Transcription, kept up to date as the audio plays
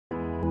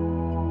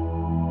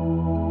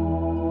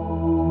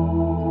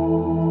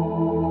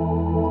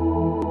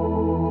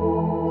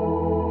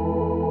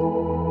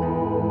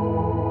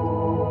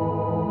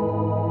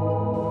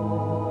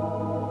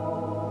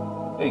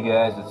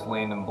guys, it's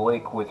Landon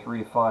Blake with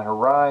Redefine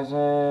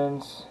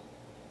Horizons.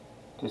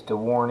 Just a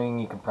warning,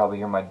 you can probably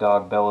hear my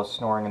dog Bella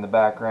snoring in the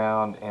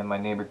background, and my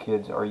neighbor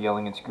kids are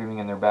yelling and screaming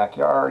in their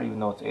backyard, even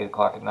though it's 8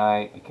 o'clock at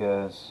night,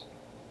 because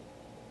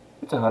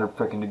it's 100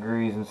 frickin'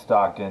 degrees in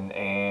Stockton,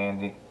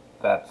 and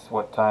that's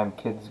what time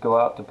kids go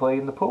out to play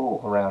in the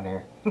pool around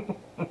here.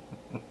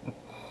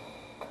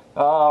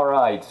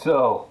 Alright,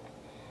 so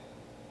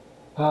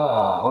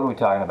what are we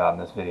talking about in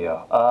this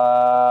video?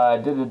 I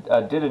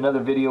did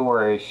another video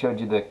where I showed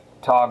you the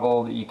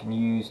toggle that you can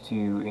use to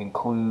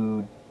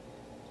include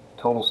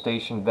total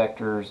station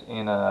vectors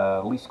in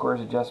a least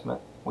squares adjustment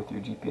with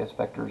your GPS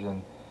vectors,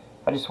 and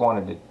I just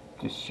wanted to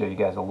just show you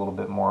guys a little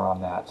bit more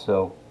on that.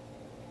 So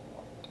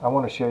I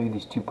want to show you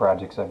these two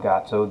projects I've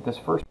got. So this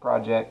first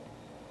project,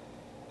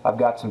 I've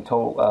got some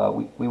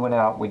total, we went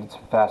out, we did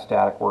some fast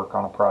static work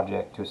on a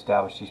project to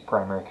establish these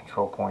primary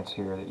control points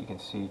here that you can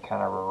see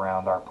kind of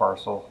around our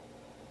parcel.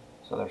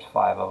 So there's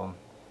 5 of them.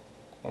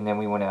 And then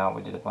we went out,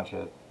 we did a bunch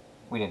of,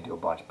 we didn't do a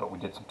bunch, but we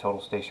did some total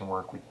station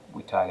work.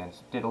 We tied in,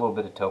 did a little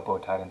bit of topo,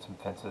 tied in some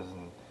fences,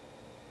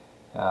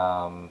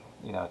 and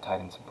you know, tied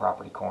in some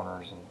property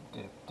corners, and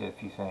did a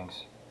few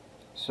things.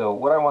 So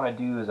what I want to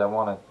do is I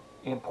want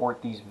to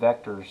import these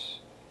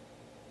vectors,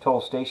 total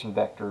station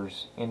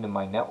vectors, into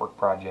my network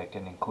project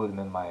and include them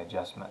in my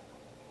adjustment.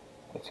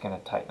 It's going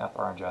to tighten up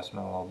our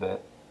adjustment a little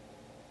bit,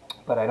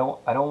 but I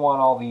don't want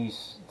all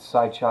these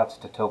side shots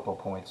to topo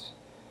points.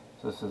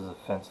 So this is a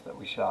fence that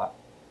we shot.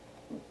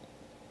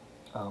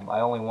 I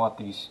only want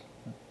these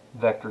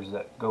vectors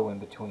that go in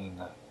between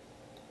the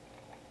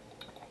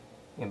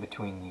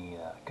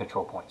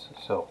control points.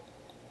 So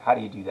how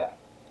do you do that?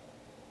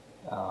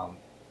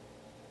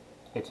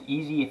 It's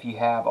easy if you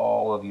have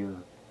all of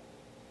your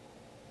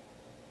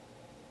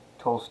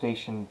total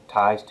station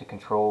ties to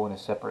control in a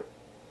separate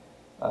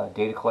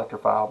data collector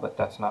file, but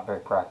that's not very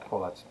practical.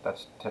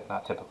 That's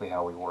not typically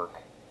how we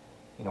work.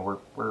 You know,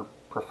 we're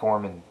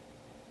performing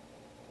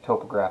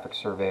topographic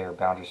survey or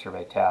boundary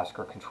survey task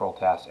or control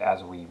tasks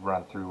as we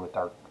run through with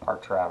our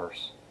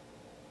traverse.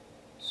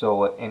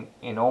 So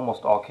in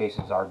almost all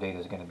cases, our data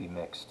is going to be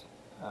mixed.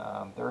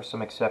 There are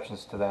some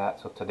exceptions to that.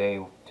 So today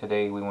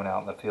we went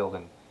out in the field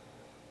and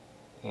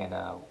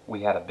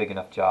we had a big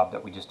enough job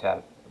that we just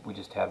had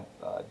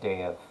a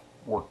day of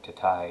work to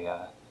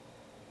tie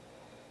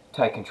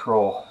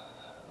control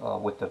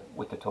with the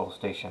total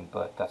station,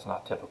 but that's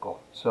not typical.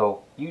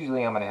 So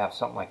usually I'm going to have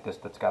something like this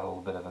that's got a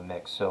little bit of a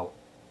mix. So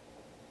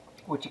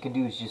what you can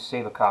do is just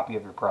save a copy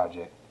of your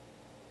project,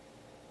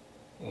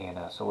 and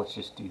so let's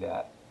just do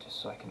that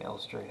just so I can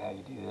illustrate how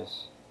you do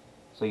this.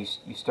 So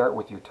you start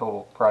with your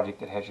total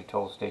project that has your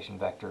total station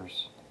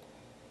vectors,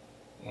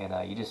 and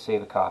you just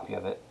save a copy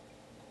of it.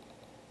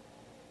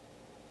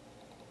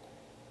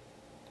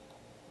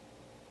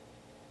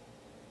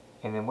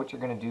 And then what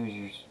you're going to do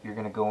is you're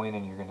going to go in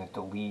and you're going to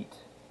delete.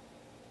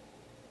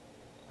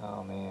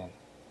 Oh man,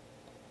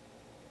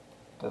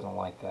 it doesn't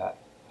like that.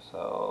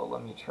 So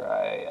let me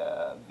try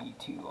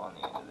V2 on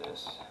the end of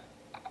this.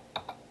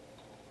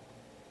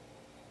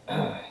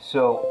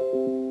 So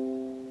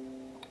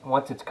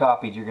once it's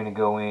copied, you're going to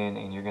go in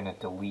and you're going to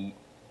delete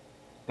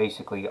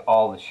basically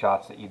all the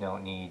shots that you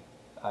don't need.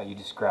 You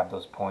just grab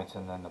those points,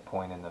 and then the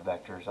point and the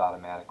vectors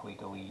automatically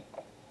delete.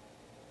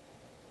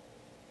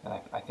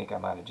 I think I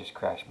might have just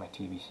crashed my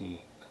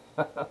TBC.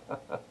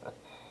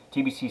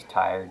 TBC's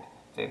tired.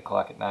 It's 8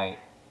 o'clock at night.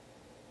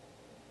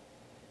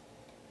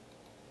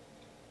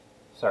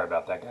 Sorry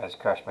about that, guys.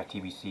 Crashed my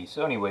TBC.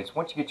 So anyways,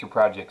 once you get your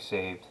project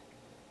saved,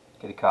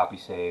 get a copy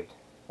saved,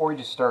 or you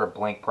just start a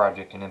blank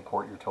project and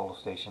import your total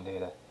station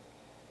data,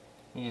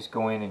 you just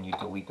go in and you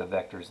delete the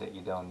vectors that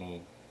you don't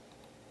need.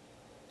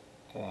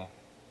 Okay.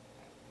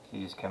 So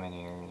you just come in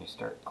here and you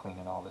start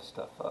cleaning all this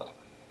stuff up.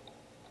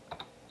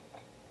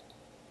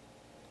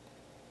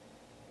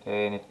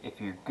 Okay, and if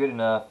you're good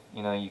enough,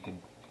 you know, you can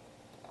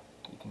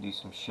do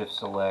some shift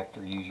select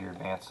or use your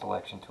advanced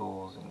selection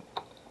tools,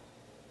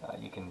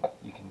 and you can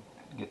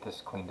get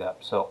this cleaned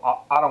up. So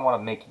I don't want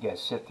to make you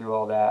guys sit through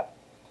all that,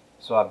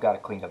 so I've got a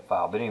cleaned up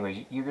file. But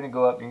anyways, you're going to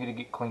go up, you're going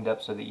to get cleaned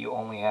up so that you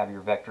only have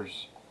your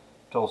vectors,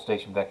 total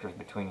station vectors,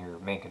 between your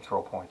main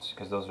control points,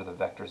 because those are the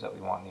vectors that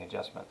we want in the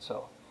adjustment.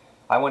 So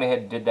I went ahead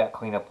and did that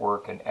cleanup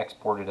work and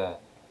exported a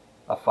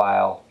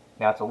file.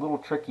 Now it's a little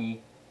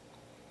tricky.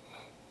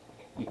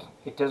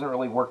 It doesn't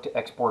really work to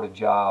export a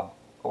job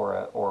or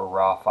a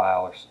raw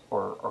file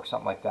or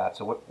something like that.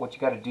 So what you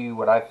got to do,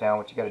 what I found,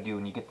 what you got to do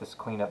when you get this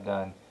cleanup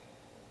done,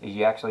 is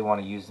you actually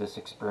want to use this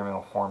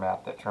experimental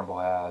format that Trimble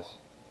has.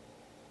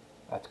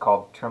 That's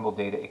called Trimble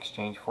Data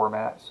Exchange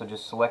Format. So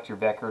just select your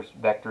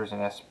vectors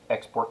and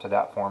export to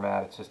that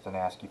format. It's just an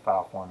ASCII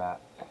file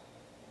format,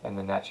 and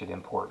then that should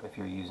import if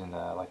you're using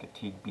like a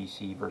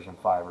TBC version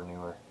 5 or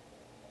newer.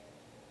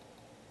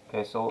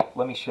 Okay, so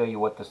let me show you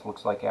what this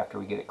looks like after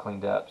we get it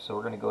cleaned up. So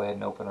we're going to go ahead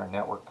and open our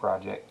network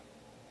project.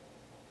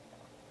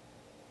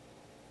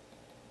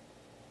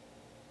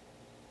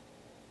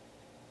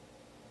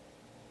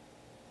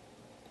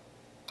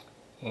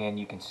 And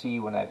you can see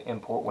when I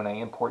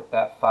import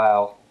that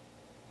file,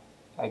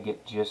 I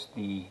get just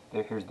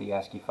here's the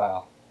ASCII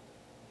file.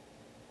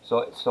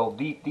 So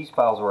these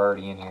files were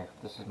already in here.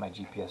 This is my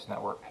GPS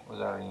network, was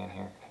already in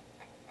here.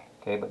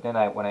 Okay, but then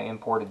when I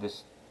imported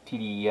this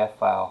TDEF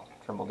file,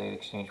 Trimble Data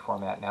Exchange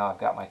format, now I've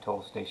got my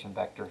total station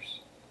vectors,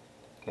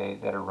 okay,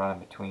 that are running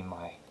between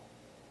my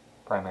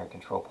primary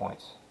control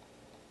points.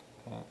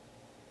 Okay.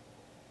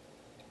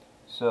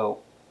 So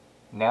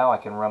now I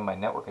can run my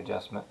network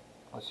adjustment.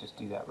 Let's just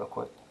do that real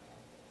quick.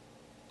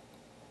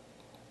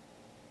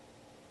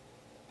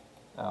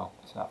 Oh,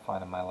 it's not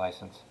finding my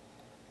license.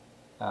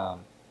 Let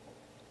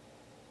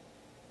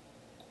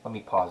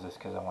me pause this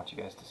because I want you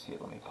guys to see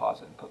it. Let me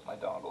pause it and put my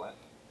dongle in.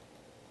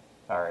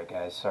 Alright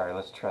guys, sorry,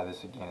 let's try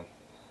this again.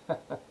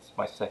 It's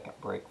my second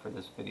break for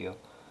this video.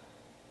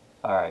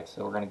 Alright,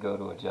 so we're going to go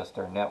to adjust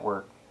our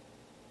network,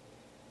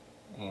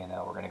 and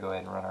we're going to go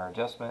ahead and run our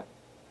adjustment.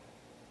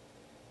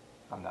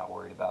 I'm not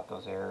worried about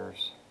those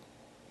errors.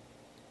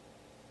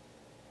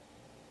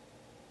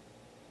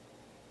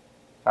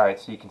 Alright,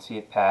 so you can see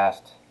it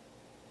passed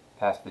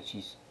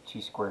the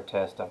chi-square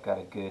test. I've got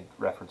a good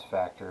reference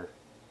factor,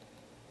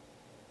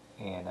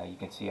 and you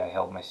can see I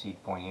held my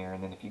seed point here.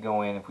 And then if you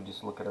go in, if we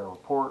just look at our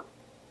report,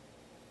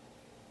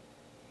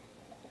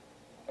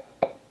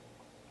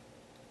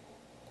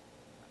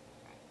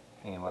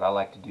 and what I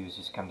like to do is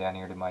just come down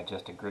here to my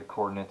adjusted grid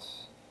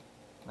coordinates,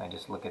 and I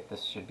just look at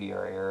this. Should be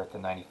our error at the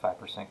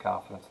 95%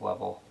 confidence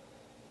level,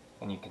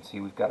 and you can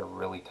see we've got a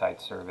really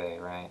tight survey,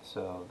 right?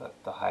 So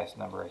the highest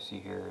number I see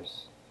here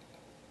is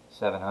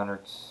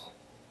 700ths,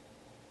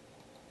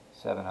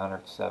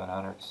 700ths,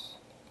 700ths.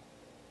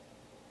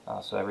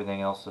 So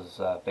everything else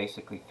is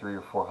basically 3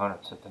 or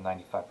 400ths at the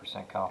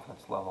 95%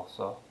 confidence level.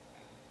 So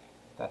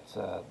that's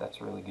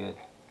really good.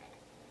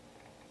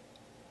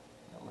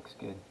 That looks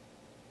good.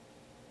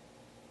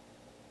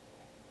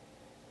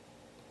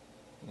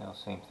 You know,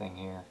 same thing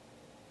here.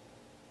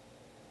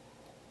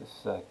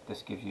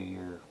 This gives you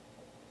your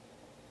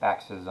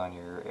axes on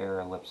your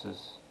error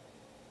ellipses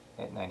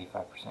at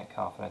 95%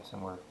 confidence,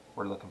 and we're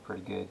looking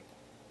pretty good.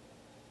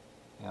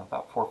 You know,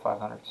 about 4 or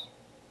 500ths.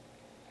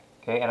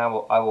 Okay, and I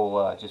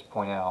will just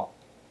point out,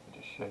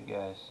 just show you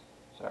guys.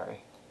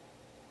 Sorry.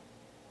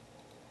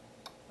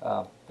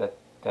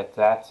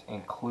 That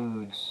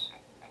includes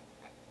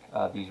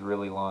these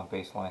really long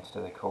baselines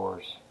to the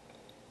cores.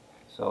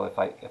 So if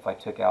I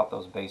took out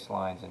those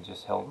baselines and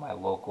just held my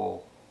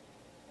local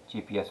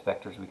GPS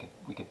vectors,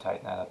 we could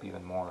tighten that up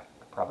even more.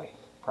 Probably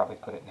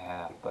put it in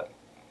half. But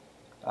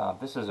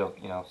this is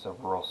it's a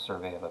rural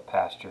survey of a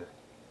pasture.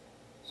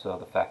 So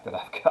the fact that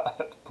I've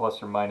got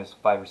plus or minus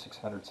 5 or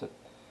 600ths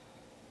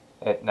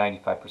at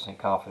 95%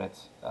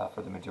 confidence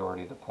for the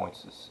majority of the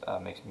points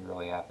makes me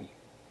really happy.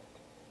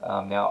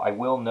 Now I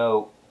will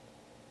note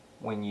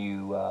when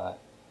you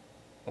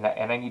and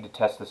I need to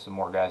test this some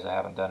more, guys. I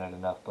haven't done it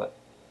enough, but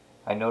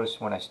I noticed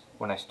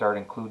when I start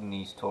including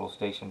these total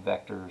station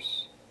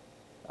vectors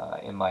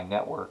in my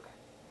network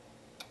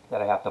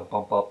that I have to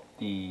bump up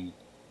the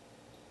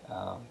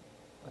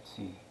let's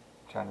see,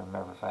 I'm trying to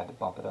remember if I had to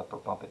bump it up or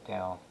bump it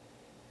down.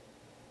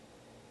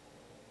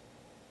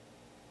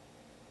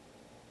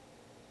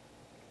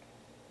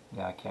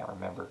 Yeah, I can't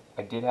remember.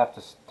 I did have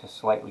to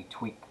slightly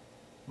tweak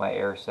my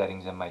error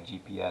settings in my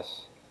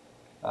GPS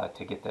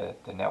to get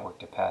the network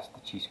to pass the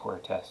chi-square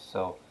test.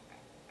 So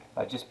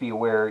just be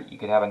aware, you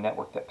could have a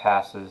network that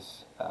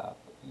passes.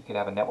 You could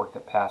have a network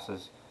that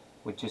passes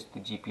with just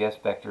the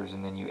GPS vectors,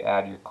 and then you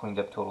add your cleaned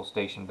up total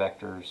station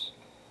vectors,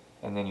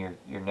 and then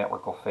your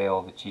network will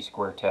fail the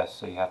chi-square test.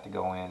 So you have to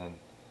go in and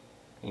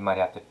you might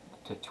have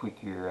to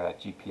tweak your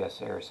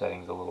GPS error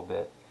settings a little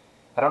bit.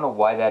 I don't know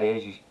why that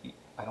is.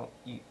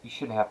 You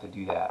shouldn't have to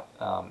do that.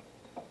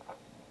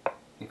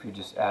 If you're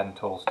just adding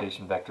total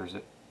station vectors,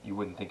 you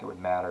wouldn't think it would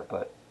matter,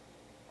 but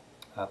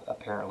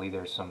apparently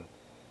there's some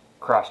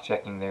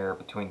cross-checking there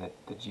between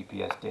the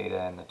GPS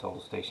data and the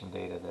total station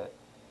data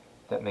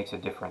that makes a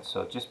difference.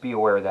 So just be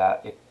aware of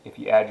that. If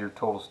you add your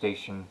total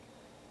station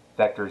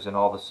vectors and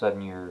all of a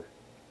sudden your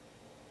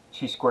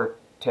chi-square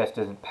test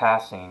isn't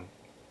passing,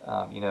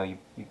 I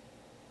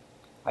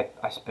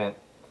spent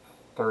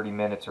 30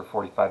 minutes or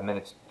 45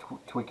 minutes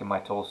tweaking my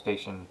total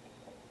station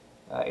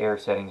error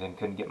settings and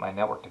couldn't get my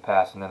network to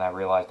pass, and then I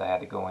realized I had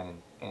to go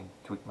in and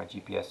tweak my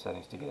GPS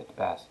settings to get it to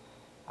pass.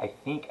 I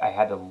think I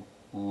had to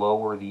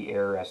lower the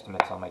error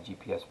estimates on my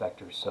GPS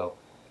vectors. So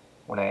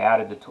when I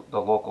added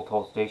the local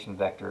total station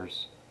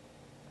vectors,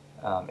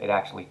 it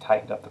actually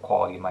tightened up the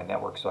quality of my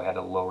network, so I had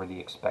to lower the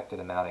expected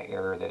amount of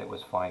error that it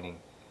was finding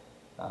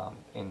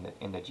in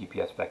the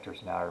GPS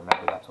vectors. Now I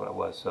remember that's what it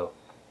was. So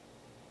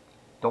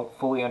don't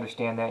fully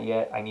understand that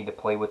yet. I need to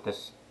play with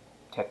this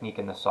technique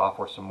in the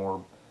software some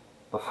more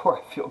before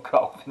I feel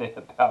confident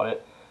about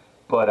it.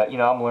 But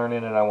I'm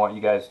learning, and I want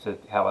you guys to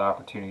have an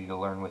opportunity to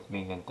learn with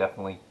me, and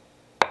definitely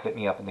hit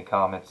me up in the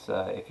comments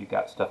if you've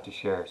got stuff to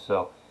share.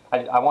 So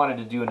I wanted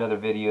to do another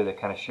video that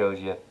kind of shows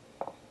you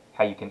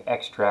how you can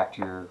extract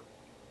your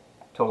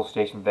total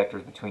station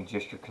vectors between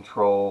just your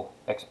control,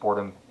 export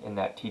them in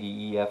that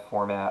TDEF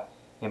format,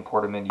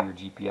 import them into your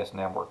GPS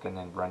network, and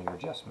then run your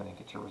adjustment and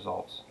get your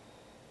results.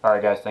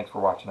 Alright guys, thanks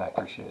for watching. I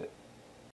appreciate it.